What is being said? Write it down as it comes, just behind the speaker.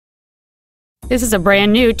This is a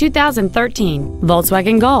brand new 2013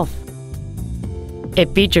 Volkswagen Golf.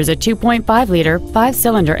 It features a 2.5-liter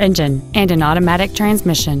 5-cylinder engine and an automatic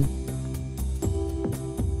transmission.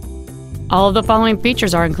 All of the following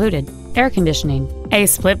features are included: air conditioning, a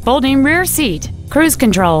split folding rear seat, cruise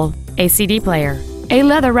control, a CD player, a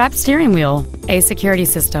leather-wrapped steering wheel, a security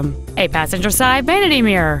system, a passenger side vanity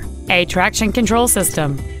mirror, a traction control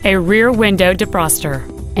system, a rear window defroster,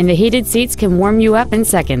 and the heated seats can warm you up in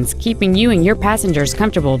seconds, keeping you and your passengers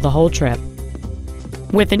comfortable the whole trip.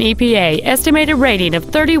 With an EPA estimated rating of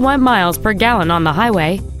 31 miles per gallon on the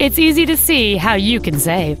highway, it's easy to see how you can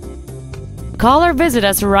save. Call or visit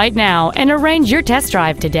us right now and arrange your test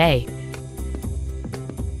drive today.